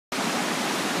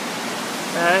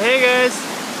Hey guys,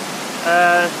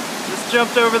 just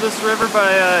jumped over this river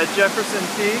by Jefferson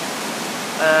Peak.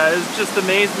 It just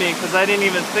amazed me because I didn't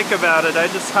even think about it. I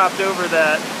just hopped over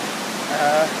that.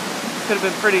 Could have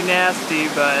been pretty nasty,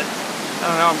 but I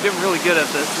don't know, I'm getting really good at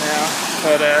this now.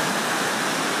 But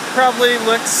probably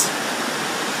looks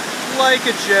like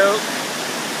a joke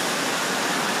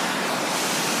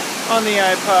on the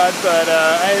iPod, but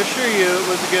I assure you it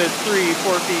was a good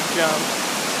 3-4 feet jump.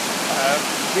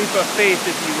 Leap of faith,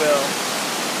 if you will.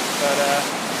 But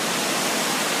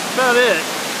that's about it.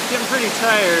 Getting pretty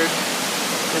tired.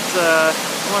 It's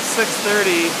almost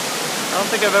 6:30. I don't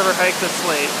think I've ever hiked this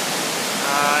late.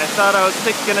 I thought I was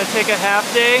gonna take a half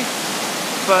day,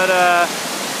 but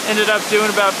ended up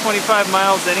doing about 25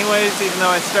 miles anyways, even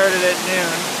though I started at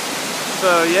noon.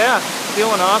 So yeah,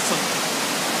 feeling awesome.